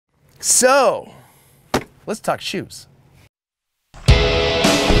So, let's talk shoes.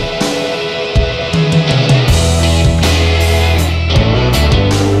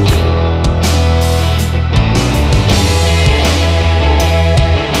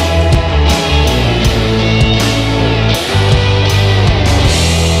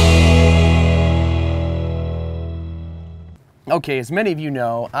 Okay, as many of you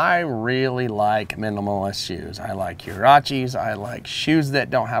know, I really like minimalist shoes. I like Huaraches. I like shoes that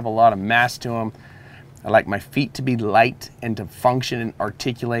don't have a lot of mass to them. I like my feet to be light and to function and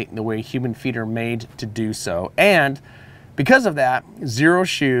articulate in the way human feet are made to do so. And because of that, Xero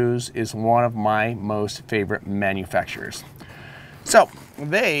Shoes is one of my most favorite manufacturers. So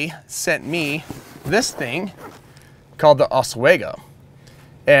they sent me this thing called the Oswego.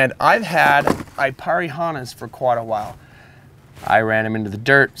 And I've had Iparihanas for quite a while. I ran them into the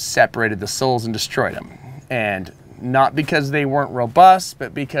dirt, separated the soles, and destroyed them. And not because they weren't robust,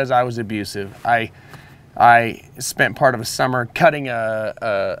 but because I was abusive. I spent part of a summer cutting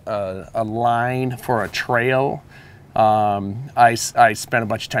a line for a trail. I spent a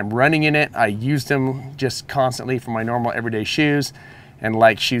bunch of time running in it. I used them just constantly for my normal everyday shoes. And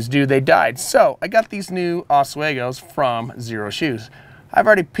like shoes do, they died. So I got these new Oswegos from Xero Shoes. I've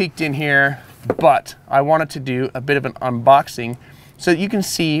already peeked in here, but I wanted to do a bit of an unboxing so that you can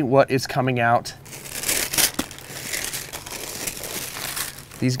see what is coming out.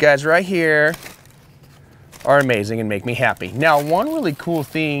 These guys right here are amazing and make me happy. Now, one really cool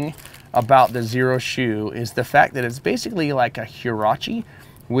thing about the Xero shoe is the fact that it's basically like a Huarache,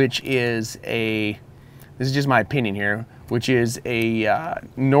 which is a, this is just my opinion here, which is a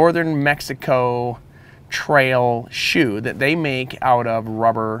northern Mexico trail shoe that they make out of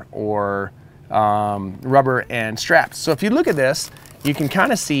rubber or rubber and straps. So if you look at this, you can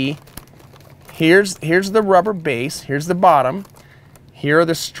kind of see here's the rubber base, here's the bottom, here are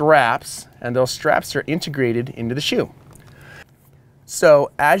the straps, and those straps are integrated into the shoe.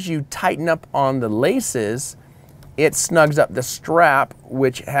 So as you tighten up on the laces, it snugs up the strap,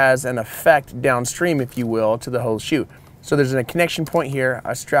 which has an effect downstream, if you will, to the whole shoe. So there's a connection point here,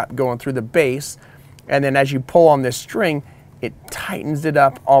 a strap going through the base, and then as you pull on this string, it tightens it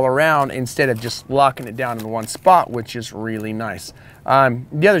up all around instead of just locking it down in one spot, which is really nice.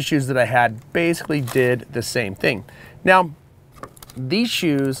 The other shoes that I had basically did the same thing. Now, these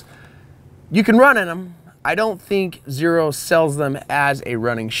shoes, you can run in them. I don't think Xero sells them as a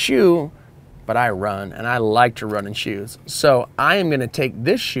running shoe, but I run and I like to run in shoes. So I am gonna take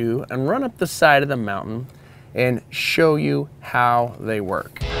this shoe and run up the side of the mountain and show you how they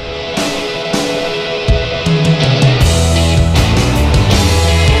work.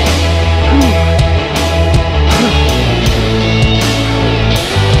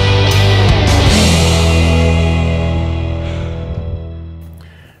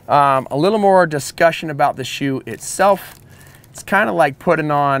 A little more discussion about the shoe itself. It's kind of like putting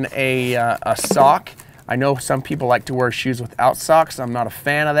on a sock. I know some people like to wear shoes without socks. I'm not a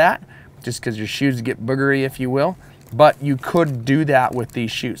fan of that, just because your shoes get boogery, if you will. But you could do that with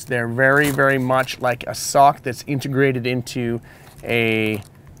these shoes. They're very, very much like a sock that's integrated into a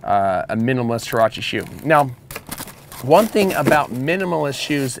minimalist Huarache shoe. Now, one thing about minimalist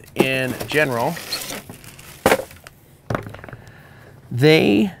shoes in general,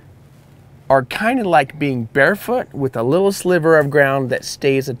 they are kind of like being barefoot with a little sliver of ground that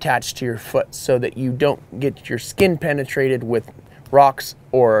stays attached to your foot so that you don't get your skin penetrated with rocks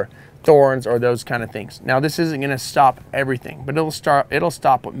or thorns or those kind of things. Now, this isn't going to stop everything, but it'll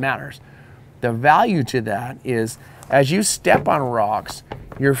stop what matters. The value to that is as you step on rocks,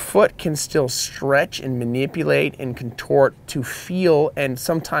 your foot can still stretch and manipulate and contort to feel, and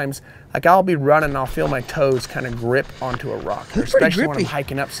sometimes, like I'll be running and I'll feel my toes kind of grip onto a rock, especially when I'm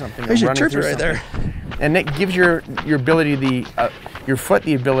hiking up something or running through something. There. And it gives your ability, your foot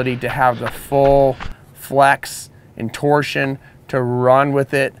the ability to have the full flex and torsion, to run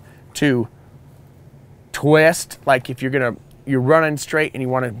with it, to twist. Like if you're running straight and you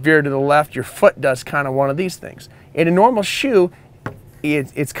want to veer to the left, your foot does kind of one of these things. In a normal shoe,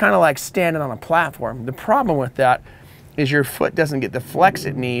 it's kind of like standing on a platform. The problem with that is your foot doesn't get the flex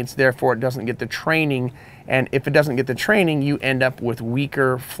it needs, therefore it doesn't get the training, and if it doesn't get the training, you end up with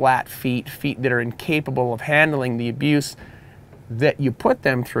weaker, flat feet that are incapable of handling the abuse that you put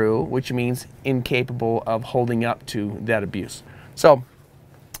them through, which means incapable of holding up to that abuse. So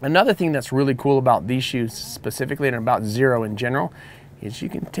another thing that's really cool about these shoes specifically, and about Xero in general, is you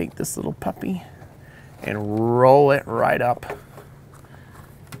can take this little puppy and roll it right up.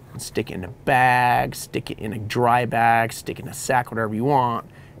 Stick it in a bag, stick it in a dry bag, stick it in a sack, whatever you want,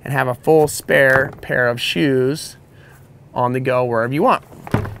 and have a full spare pair of shoes on the go wherever you want.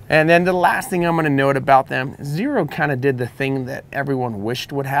 And then the last thing I'm going to note about them, Xero kind of did the thing that everyone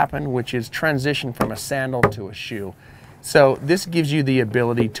wished would happen, which is transition from a sandal to a shoe. So this gives you the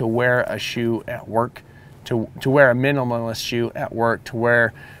ability to wear a shoe at work, to wear a minimalist shoe at work, to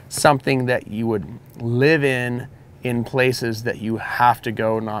wear something that you would live in places that you have to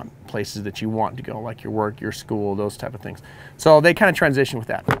go, not places that you want to go, like your work, your school, those type of things. So they kind of transition with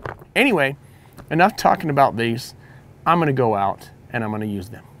that. Anyway, enough talking about these. I'm going to go out and I'm going to use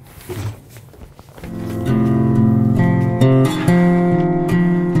them.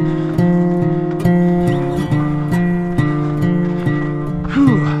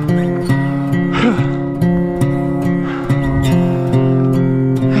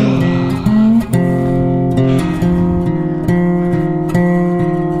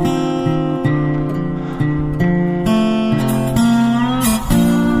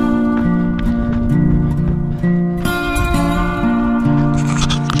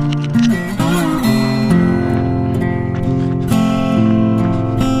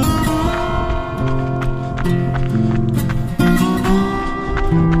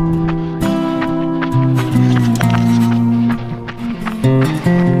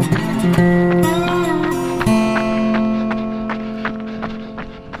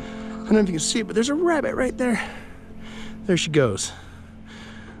 I don't know if you can see it, but there's a rabbit right there. There she goes.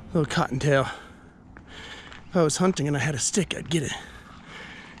 Little cottontail. If I was hunting and I had a stick, I'd get it.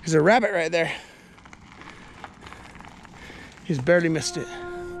 There's a rabbit right there. He's barely missed it.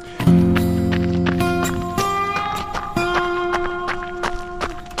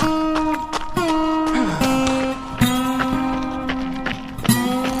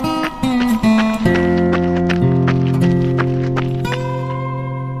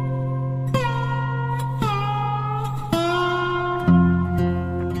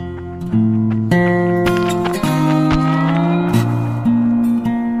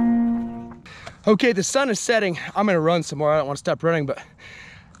 Okay, the sun is setting. I'm gonna run some more. I don't want to stop running, but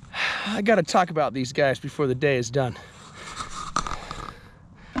I gotta talk about these guys before the day is done.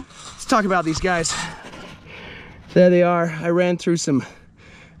 Let's talk about these guys. There they are. I ran through some,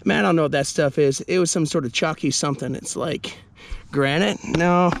 man, I don't know what that stuff is. It was some sort of chalky something. It's like granite?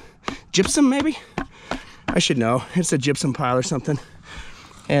 No, gypsum maybe? I should know. It's a gypsum pile or something.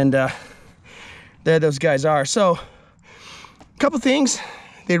 And there those guys are. So, a couple things.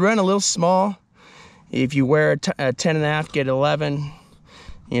 They run a little small. If you wear a 10 and a half, get 11,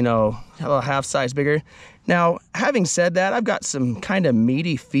 you know, a little half size bigger. Now, having said that, I've got some kind of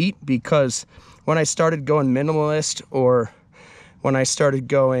meaty feet because when I started going minimalist, or when I started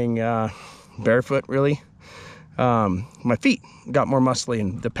going barefoot, really, my feet got more muscly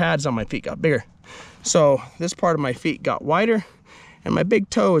and the pads on my feet got bigger. So this part of my feet got wider, and my big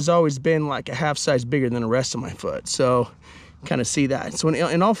toe has always been like a half size bigger than the rest of my foot. So kind of see that. So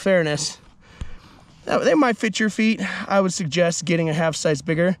in all fairness, they might fit your feet. I would suggest getting a half size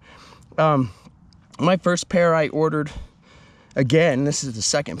bigger. My first pair I ordered, again, this is the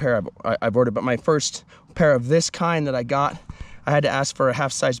second pair I've ordered, but my first pair of this kind that I got, I had to ask for a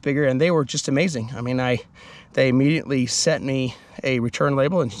half size bigger, and they were just amazing. I mean, they immediately sent me a return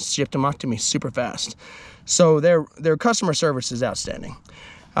label and shipped them off to me super fast. So their customer service is outstanding.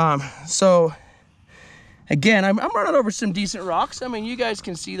 So again, I'm running over some decent rocks. I mean, you guys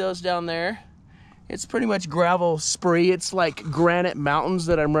can see those down there. It's pretty much gravel spree. It's like granite mountains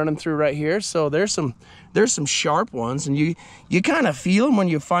that I'm running through right here. So there's some sharp ones, and you kind of feel them when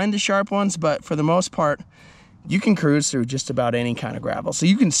you find the sharp ones, but for the most part, you can cruise through just about any kind of gravel. So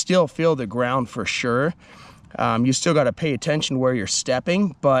you can still feel the ground for sure. You still got to pay attention where you're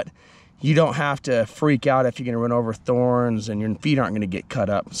stepping, but you don't have to freak out if you're going to run over thorns and your feet aren't going to get cut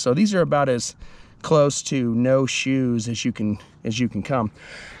up. So these are about as close to no shoes as you can come.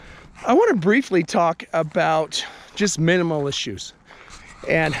 I want to briefly talk about just minimalist shoes.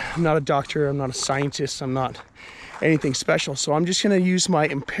 And I'm not a doctor, I'm not a scientist, I'm not anything special. So I'm just going to use my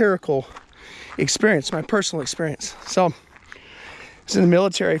empirical experience, my personal experience. So I was in the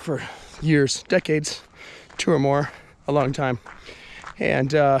military for years, decades, 2 or more, a long time.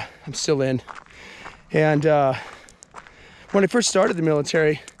 And I'm still in. And when I first started the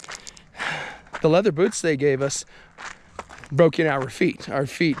military, the leather boots they gave us broke in our feet. Our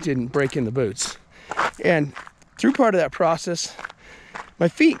feet didn't break in the boots. And through part of that process, my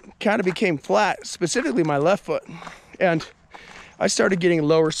feet kind of became flat, specifically my left foot. And I started getting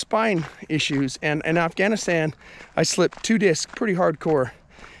lower spine issues. And in Afghanistan, I slipped 2 discs pretty hardcore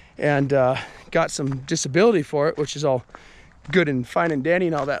and got some disability for it, which is all good and fine and dandy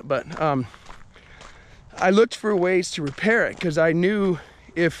and all that. But I looked for ways to repair it because I knew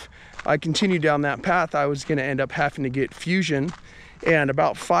if I continued down that path, I was going to end up having to get fusion And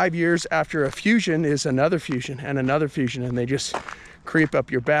about 5 years after a fusion is another fusion and another fusion, and they just creep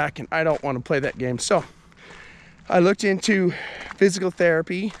up your back, and I don't want to play that game. So I looked into physical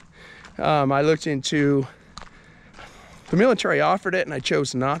therapy. I looked into, the military offered it, and I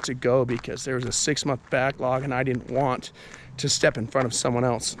chose not to go because there was a 6-month backlog and I didn't want to step in front of someone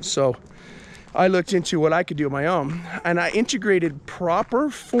else. So I looked into what I could do on my own, and I integrated proper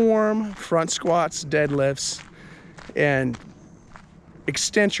form front squats, deadlifts, and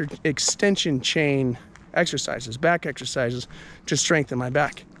extension chain exercises, back exercises, to strengthen my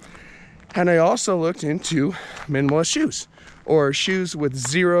back. And I also looked into minimalist shoes, or shoes with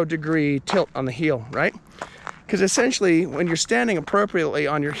 0-degree tilt on the heel, right? Because essentially, when you're standing appropriately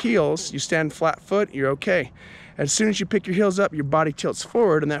on your heels, you stand flat foot, you're okay. As soon as you pick your heels up, your body tilts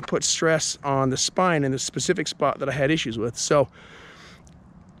forward, and that puts stress on the spine in the specific spot that I had issues with. So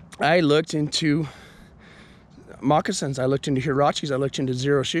I looked into moccasins, I looked into Hirachis, I looked into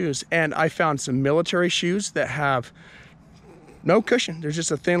Xero shoes, and I found some military shoes that have no cushion. There's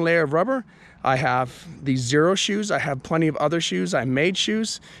just a thin layer of rubber. I have these Xero shoes. I have plenty of other shoes. I made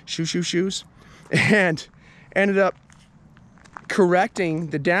shoes, and ended up correcting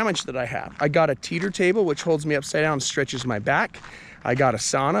the damage that I have. I got a teeter table, which holds me upside down and stretches my back. I got a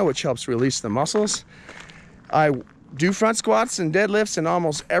sauna, which helps release the muscles. I do front squats and deadlifts in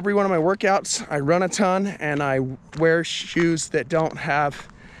almost every one of my workouts. I run a ton, and I wear shoes that don't have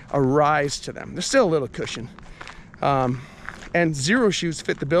a rise to them. There's still a little cushion. And Xero shoes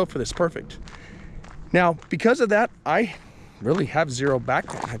fit the bill for this perfect. Now, because of that, I really have Xero back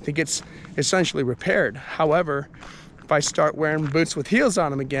pain. I think it's essentially repaired. However, if I start wearing boots with heels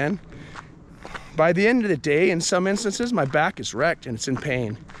on them again, by the end of the day, in some instances, my back is wrecked and it's in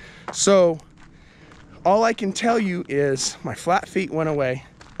pain. So all I can tell you is my flat feet went away.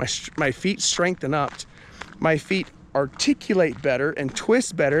 My feet strengthen up. My feet articulate better and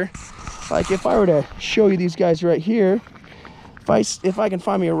twist better. Like if I were to show you these guys right here, if I can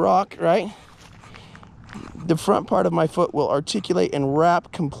find me a rock, right? The front part of my foot will articulate and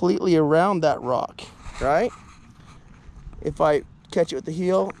wrap completely around that rock, right? If I catch it with the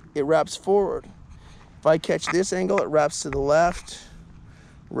heel, it wraps forward. If I catch this angle, it wraps to the left,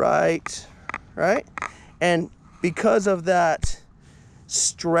 right? And because of that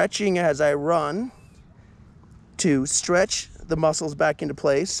stretching as I run to stretch the muscles back into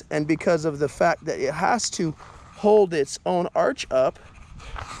place, and because of the fact that it has to hold its own arch up,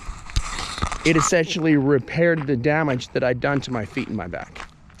 it essentially repaired the damage that I'd done to my feet and my back.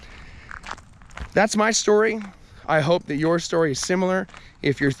 That's my story. I hope that your story is similar.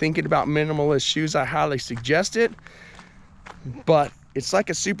 If you're thinking about minimalist shoes, I highly suggest it. But it's like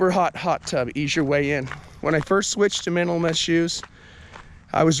a super hot tub. Ease your way in. When I first switched to minimalist shoes,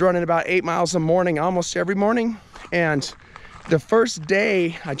 I was running about 8 miles a morning, almost every morning. And the first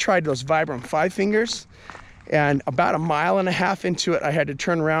day I tried those Vibram 5 fingers, and about 1.5 miles into it, I had to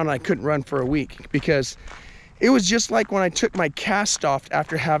turn around and I couldn't run for a week, because it was just like when I took my cast off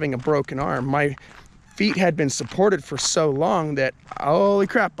after having a broken arm. My feet had been supported for so long that, holy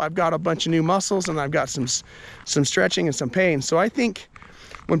crap, I've got a bunch of new muscles and I've got some stretching and some pain. So I think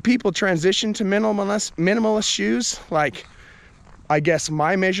when people transition to minimalist shoes, like, I guess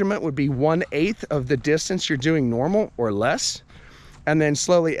my measurement would be 1/8 of the distance you're doing normal or less, and then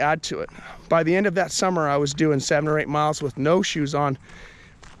slowly add to it. By the end of that summer, I was doing 7 or 8 miles with no shoes on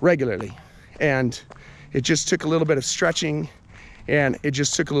regularly. And it just took a little bit of stretching, and it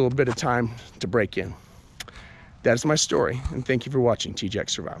just took a little bit of time to break in. That is my story, and thank you for watching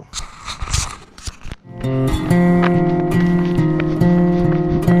TJX Survival.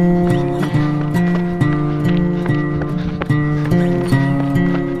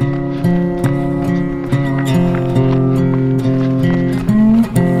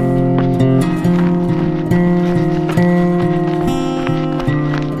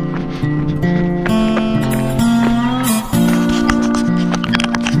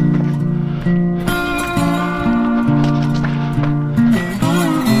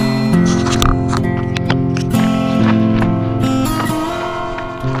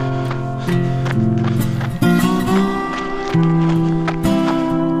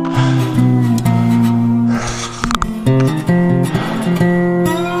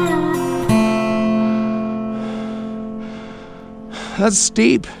 That's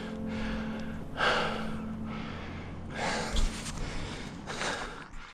steep.